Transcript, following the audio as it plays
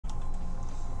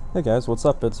Hey guys, what's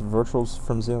up? It's Virtuals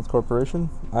from Zenith Corporation.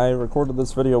 I recorded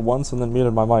this video once and then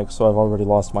muted my mic, so I've already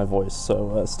lost my voice,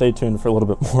 so stay tuned for a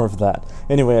little bit more of that.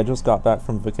 Anyway, I just got back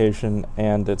from vacation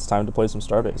and it's time to play some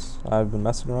Starbase. I've been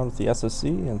messing around with the SSC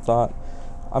and thought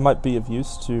I might be of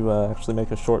use to actually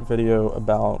make a short video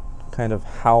about kind of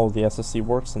how the SSC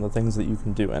works and the things that you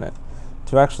can do in it.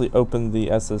 To actually open the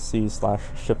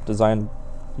SSC/Ship Design,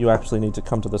 you actually need to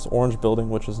come to this orange building,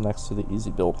 which is next to the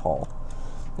Easy Build Hall.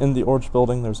 In the orange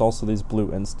building, there's also these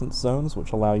blue instance zones,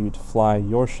 which allow you to fly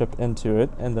your ship into it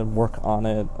and then work on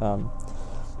it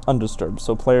undisturbed.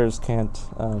 So players can't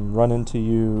run into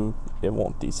you, it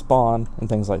won't despawn, and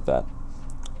things like that.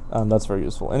 That's very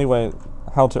useful. Anyway,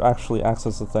 how to actually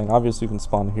access the thing. Obviously you can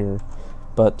spawn here,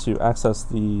 but to access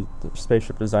the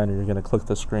Spaceship Designer, you're going to click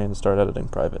the screen and start editing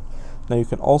private. Now you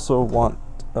can also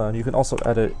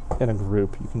edit in a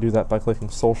group. You can do that by clicking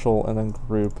social and then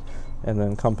group and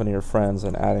then company or friends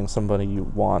and adding somebody you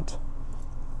want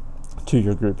to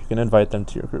your group. You can invite them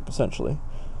to your group essentially.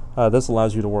 This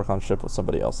allows you to work on ship with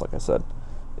somebody else, like I said.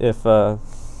 If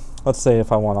let's say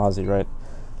if I want Ozzy, right?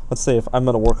 Let's say if I'm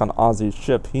going to work on Ozzy's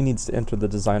ship, he needs to enter the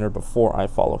designer before I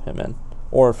follow him in.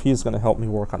 Or if he's going to help me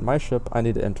work on my ship, I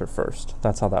need to enter first.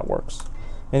 That's how that works.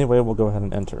 Anyway, we'll go ahead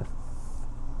and enter.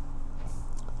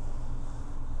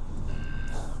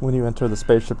 When you enter the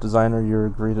Spaceship Designer, you're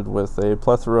greeted with a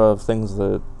plethora of things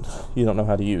that you don't know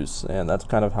how to use, and that's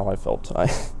kind of how I felt. I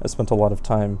spent a lot of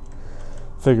time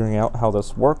figuring out how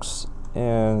this works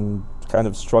and kind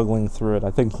of struggling through it.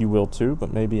 I think you will too,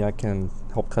 but maybe I can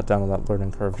help cut down on that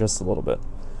learning curve just a little bit.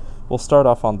 We'll start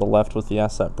off on the left with the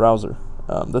asset browser.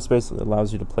 This basically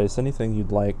allows you to place anything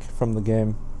you'd like from the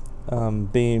game,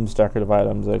 beams, decorative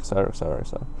items, etc., etc.,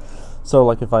 etc. So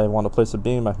like if I want to place a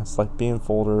beam, I can select beam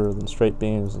folder, then straight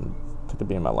beams, and pick a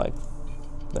beam I like.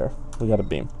 There, we got a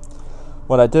beam.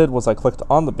 What I did was I clicked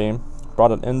on the beam,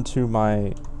 brought it into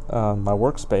my my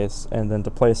workspace, and then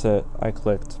to place it, I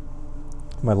clicked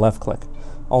my left click.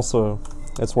 Also,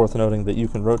 it's worth noting that you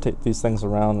can rotate these things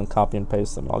around and copy and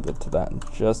paste them. I'll get to that in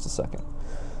just a second.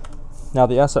 Now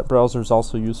the asset browser is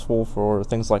also useful for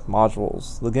things like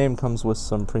modules. The game comes with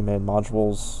some pre-made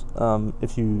modules.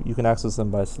 If you can access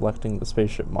them by selecting the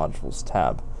Spaceship Modules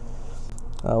tab.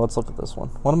 Let's look at this one.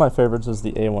 One of my favorites is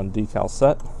the A1 decal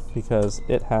set because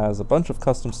it has a bunch of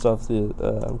custom stuff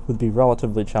that would be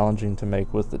relatively challenging to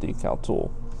make with the Decal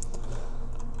Tool.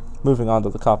 Moving on to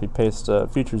the copy-paste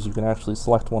features, you can actually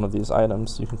select one of these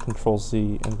items. You can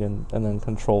Control-Z and then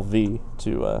Control-V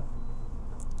to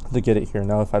get it here.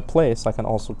 Now if I place, I can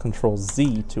also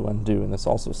Control-Z to undo, and this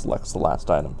also selects the last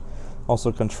item.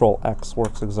 Also Control-X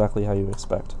works exactly how you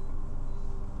expect.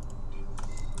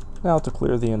 Now to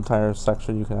clear the entire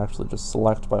section, you can actually just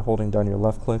select by holding down your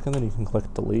left click, and then you can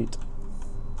click Delete.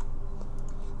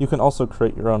 You can also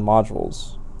create your own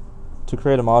modules. To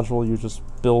create a module, you just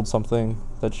build something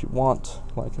that you want.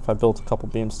 Like if I built a couple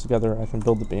beams together, I can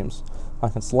build the beams. I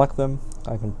can select them,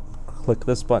 I can click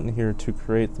this button here to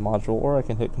create the module, or I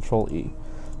can hit Control-E.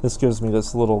 This gives me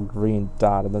this little green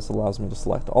dot, and this allows me to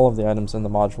select all of the items in the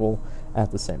module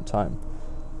at the same time.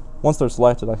 Once they're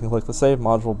selected, I can click the Save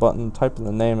Module button, type in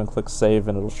the name, and click Save,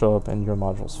 and it'll show up in your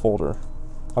modules folder.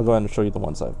 I'll go ahead and show you the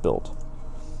ones I've built.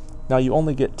 Now you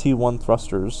only get T1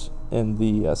 thrusters in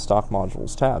the stock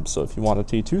modules tab, so if you want a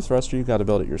T2 thruster, you've got to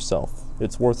build it yourself.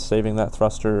 It's worth saving that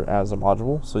thruster as a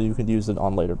module so you can use it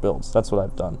on later builds. That's what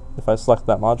I've done. If I select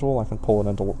that module, I can pull it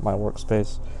into my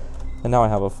workspace, and now I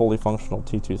have a fully functional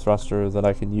T2 thruster that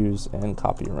I can use and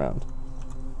copy around.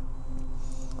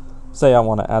 Say I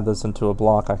want to add this into a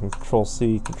block, I can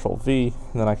Control-C, Control-V,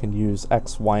 and then I can use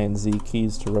X, Y, and Z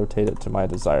keys to rotate it to my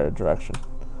desired direction.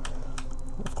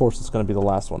 Of course, it's going to be the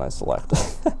last one I select.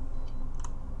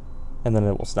 And then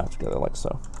it will snap together like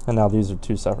so. And now these are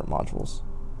two separate modules.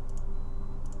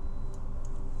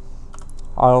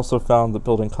 I also found that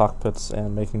building cockpits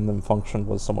and making them function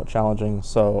was somewhat challenging,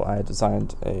 so I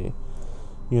designed a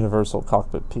universal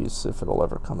cockpit piece, if it'll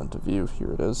ever come into view.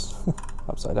 Here it is,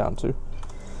 upside down too.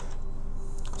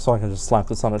 So I can just slap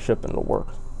this on a ship and it'll work.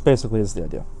 Basically is the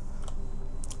idea.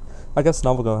 I guess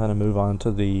now we'll go ahead and move on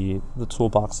to the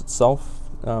toolbox itself,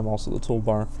 also the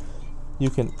toolbar.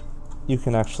 You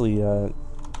can actually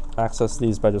access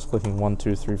these by just clicking 1,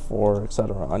 2, 3, 4,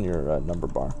 etc. on your number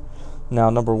bar. Now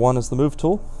number 1 is the move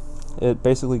tool. It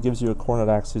basically gives you a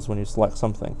coordinate axis when you select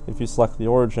something. If you select the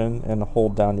origin and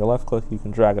hold down your left click, you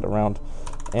can drag it around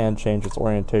and change its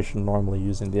orientation normally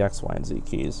using the X, Y, and Z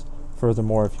keys.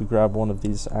 Furthermore, if you grab one of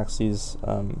these axes,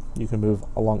 you can move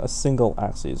along a single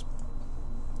axis.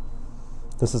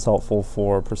 This is helpful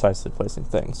for precisely placing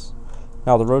things.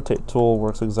 Now the rotate tool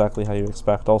works exactly how you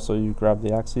expect. Also, you grab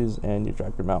the axes and you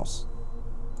drag your mouse.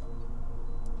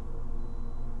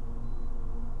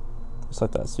 just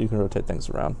like that, so you can rotate things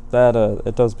around. That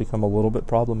it does become a little bit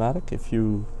problematic if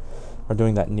you are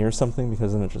doing that near something,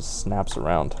 because then it just snaps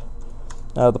around.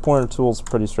 The pointer tool is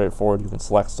pretty straightforward. You can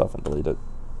select stuff and delete it.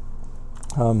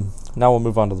 Now we'll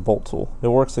move on to the bolt tool. It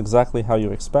works exactly how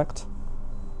you expect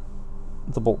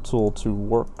the bolt tool to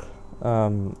work,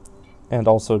 and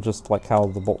also just like how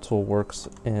the bolt tool works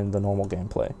in the normal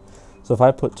gameplay. So if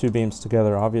I put two beams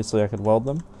together, obviously I could weld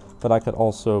them, but I could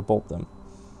also bolt them,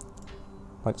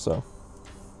 like so.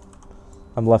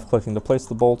 I'm left clicking to place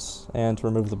the bolts, and to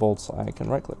remove the bolts I can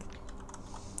right click.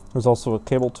 There's also a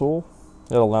cable tool.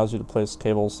 It allows you to place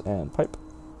cables and pipe.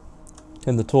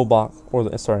 In the toolbox, or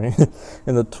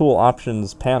in the tool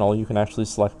options panel, you can actually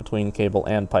select between cable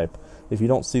and pipe. If you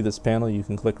don't see this panel, you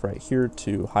can click right here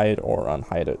to hide or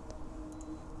unhide it.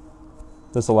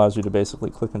 This allows you to basically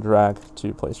click and drag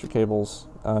to place your cables.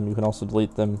 You can also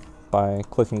delete them by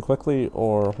clicking quickly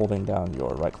or holding down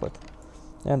your right click.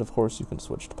 And of course you can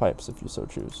switch to pipes if you so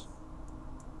choose.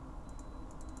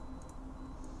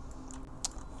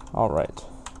 Alright.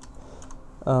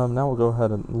 Now we'll go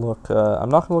ahead and look. I'm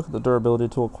not going to look at the durability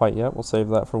tool quite yet. We'll save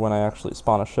that for when I actually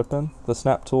spawn a ship in. The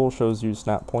snap tool shows you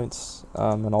snap points,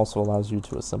 and also allows you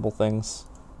to assemble things.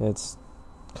 It's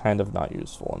kind of not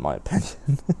useful in my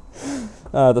opinion.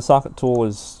 The socket tool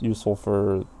is useful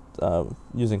for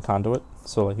using conduit,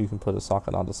 so like you can put a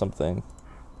socket onto something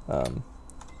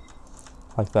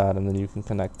like that, and then you can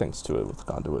connect things to it with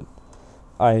conduit.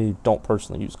 I don't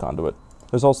personally use conduit.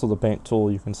 There's also the paint tool.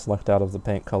 You can select out of the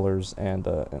paint colors and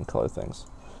color things.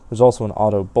 There's also an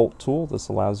auto bolt tool. This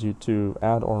allows you to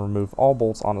add or remove all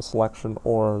bolts on a selection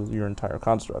or your entire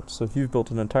construct. So if you've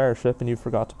built an entire ship and you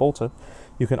forgot to bolt it,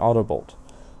 you can auto bolt.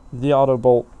 The auto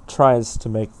bolt tries to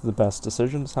make the best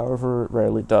decisions, however it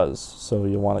rarely does, so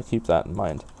you'll want to keep that in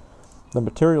mind. The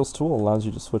materials tool allows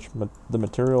you to switch the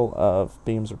material of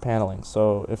beams or paneling.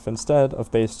 So if instead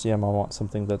of base GM I want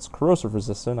something that's corrosive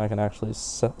resistant, I can actually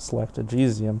select a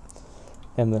GZM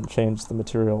and then change the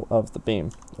material of the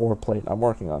beam or plate I'm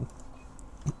working on.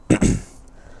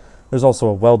 There's also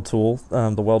a weld tool.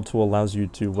 The weld tool allows you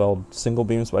to weld single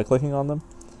beams by clicking on them,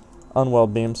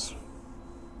 unweld beams,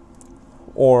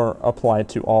 or apply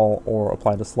to all, or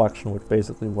apply to selection, which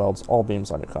basically welds all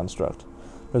beams on your construct.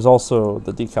 There's also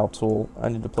the decal tool. I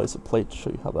need to place a plate to show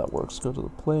you how that works. Go to the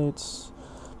plates,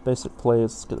 basic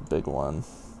plates, get a big one.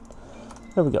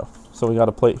 There we go. So we got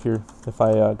a plate here. If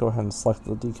I go ahead and select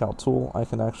the decal tool, I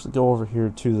can actually go over here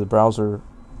to the browser,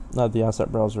 the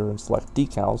asset browser, and select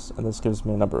decals, and this gives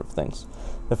me a number of things.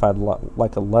 If I'd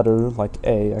like a letter, like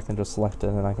A, I can just select it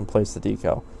and I can place the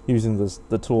decal. Using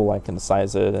the tool, I can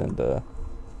size it and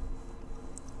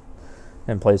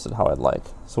place it how I'd like.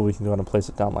 So we can go ahead and place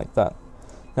it down like that.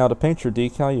 Now to paint your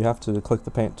decal, you have to click the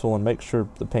paint tool and make sure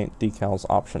the paint decals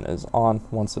option is on.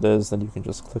 Once it is, then you can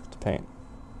just click to paint.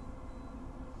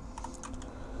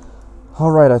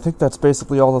 Alright, I think that's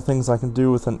basically all the things I can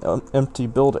do with an empty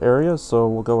build area, so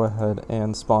we'll go ahead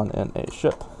and spawn in a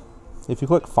ship. If you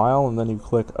click File and then you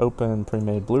click Open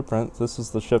Pre-Made Blueprint, this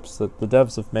is the ships that the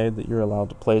devs have made that you're allowed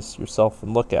to place yourself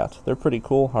and look at. They're pretty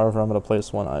cool, however I'm going to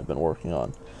place one I've been working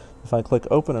on. If I click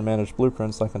Open and Manage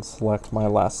Blueprints, I can select my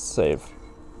last save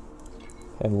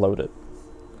and load it.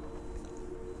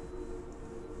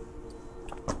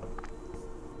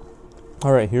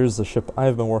 Alright, here's the ship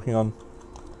I've been working on.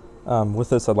 With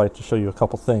this, I'd like to show you a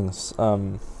couple things.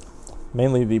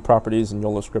 Mainly the Properties and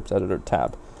YOLO Script Editor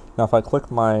tab. Now if I click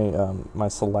my, my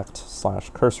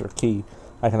select/cursor key,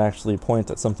 I can actually point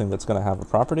at something that's going to have a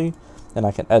property, and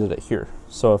I can edit it here.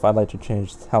 So if I'd like to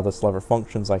change how this lever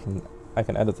functions, I can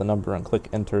edit the number and click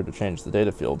Enter to change the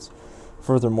data fields.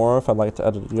 Furthermore, if I'd like to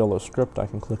edit a YOLO script, I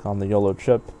can click on the YOLO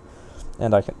chip,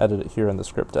 and I can edit it here in the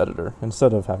script editor,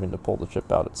 instead of having to pull the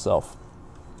chip out itself.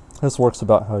 This works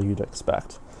about how you'd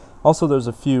expect. Also, there's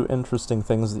a few interesting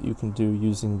things that you can do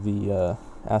using the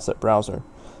asset browser.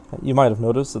 You might have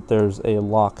noticed that there's a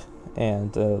lock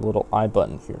and a little I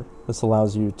button here. This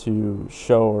allows you to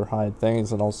show or hide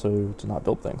things and also to not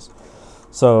build things.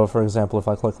 So, for example, if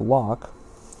I click lock,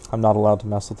 I'm not allowed to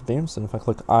mess with the beams, and if I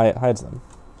click I, it hides them.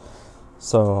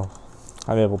 So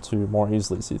I'm able to more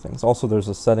easily see things. Also, there's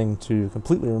a setting to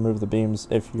completely remove the beams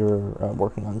if you're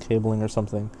working on cabling or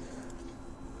something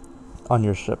on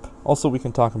your ship. Also, we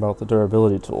can talk about the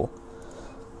durability tool.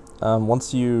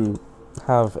 Once you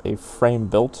have a frame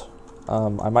built,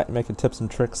 I might make a tips and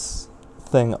tricks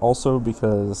thing also,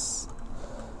 because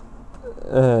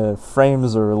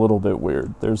frames are a little bit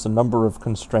weird. There's a number of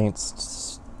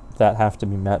constraints that have to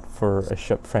be met for a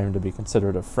ship frame to be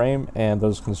considered a frame, and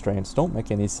those constraints don't make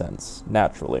any sense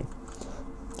naturally.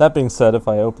 That being said, if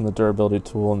I open the durability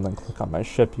tool and then click on my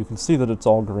ship, you can see that it's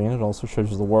all green. It also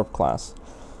shows you the warp class.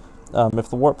 If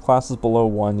the warp class is below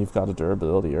 1, you've got a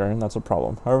durability error, and that's a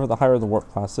problem. However, the higher the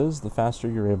warp class is, the faster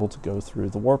you're able to go through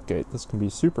the warp gate. This can be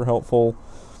super helpful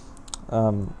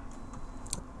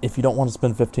if you don't want to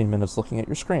spend 15 minutes looking at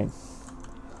your screen.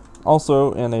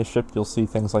 Also, in a ship, you'll see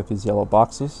things like these yellow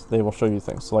boxes. They will show you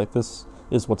things. So like this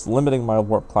is what's limiting my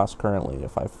warp class currently.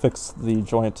 If I fix the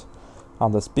joint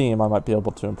on this beam, I might be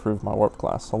able to improve my warp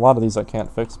class. A lot of these I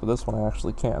can't fix, but this one I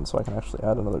actually can. So I can actually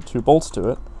add another 2 bolts to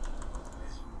it.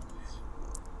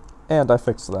 And I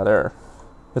fixed that error.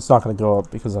 It's not going to go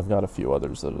up because I've got a few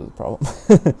others that are the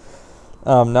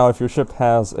problem. Now, if your ship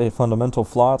has a fundamental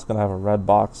flaw, it's going to have a red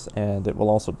box, and it will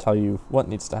also tell you what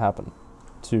needs to happen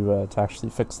to actually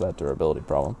fix that durability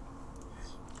problem.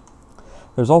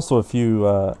 There's also a few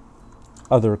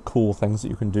other cool things that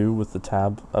you can do with the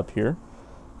tab up here.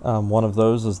 One of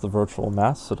those is the virtual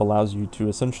mass. It allows you to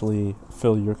essentially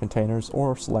fill your containers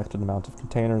or selected amount of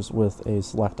containers with a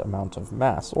select amount of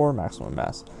mass or maximum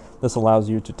mass. This allows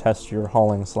you to test your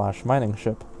hauling/mining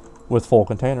ship with full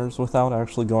containers without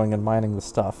actually going and mining the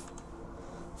stuff.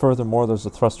 Furthermore, there's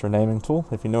a thruster naming tool.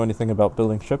 If you know anything about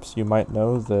building ships, you might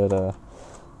know that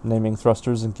naming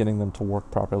thrusters and getting them to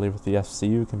work properly with the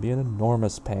FCU can be an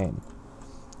enormous pain.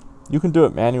 You can do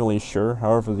it manually, sure,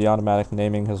 however the automatic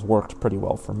naming has worked pretty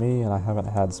well for me and I haven't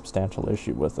had substantial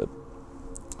issue with it.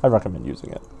 I recommend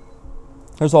using it.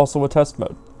 There's also a test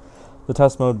mode. The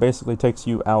test mode basically takes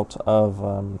you out of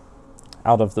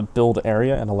the build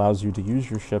area and allows you to use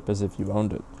your ship as if you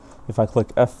owned it. If I click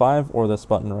F5 or this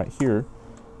button right here,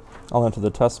 I'll enter the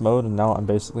test mode, and now I'm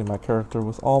basically my character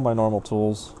with all my normal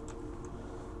tools,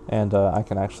 and I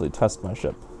can actually test my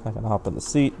ship. I can hop in the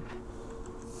seat,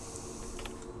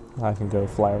 I can go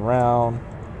fly around.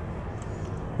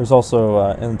 There's also,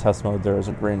 in test mode, there is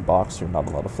a green box you're not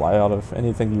allowed to fly out of.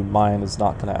 Anything you mine is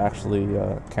not going to actually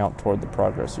count toward the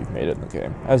progress you've made in the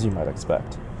game, as you might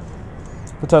expect.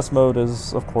 The test mode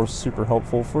is, of course, super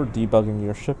helpful for debugging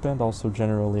your ship and also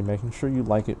generally making sure you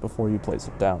like it before you place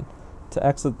it down. To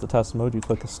exit the test mode, you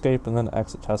click Escape and then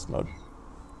Exit Test Mode,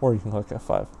 or you can click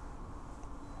F5.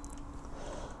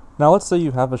 Now let's say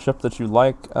you have a ship that you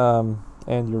like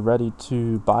and you're ready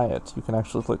to buy it. You can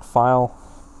actually click File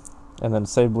and then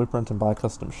Save Blueprint and Buy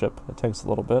Custom Ship. It takes a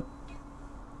little bit.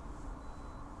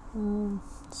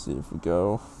 Let's see if we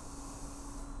go.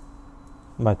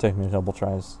 Might take me a couple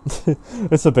tries.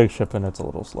 It's a big ship and it's a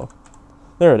little slow.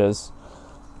 There it is.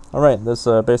 Alright, this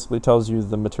basically tells you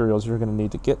the materials you're going to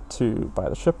need to get to buy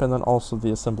the ship, and then also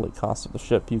the assembly cost of the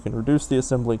ship. You can reduce the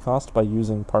assembly cost by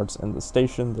using parts in the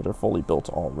station that are fully built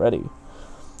already.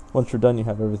 Once you're done, you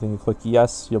have everything. You click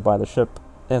yes, you'll buy the ship,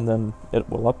 and then it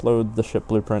will upload the ship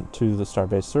blueprint to the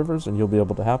Starbase servers, and you'll be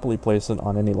able to happily place it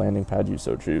on any landing pad you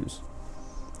so choose.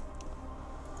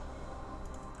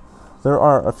 There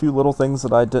are a few little things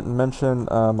that I didn't mention,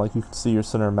 like you can see your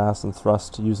center mass and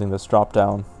thrust using this drop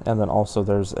down, and then also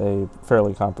there's a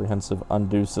fairly comprehensive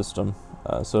undo system,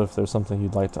 so if there's something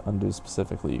you'd like to undo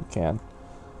specifically, you can.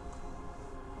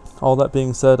 All that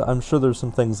being said, I'm sure there's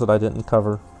some things that I didn't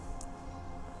cover.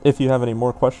 If you have any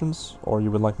more questions, or you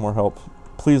would like more help,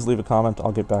 please leave a comment.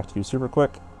 I'll get back to you super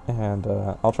quick, and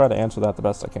I'll try to answer that the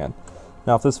best I can.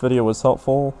 Now, if this video was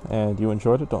helpful and you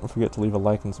enjoyed it, don't forget to leave a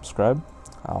like and subscribe.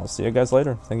 I'll see you guys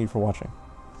later. Thank you for watching.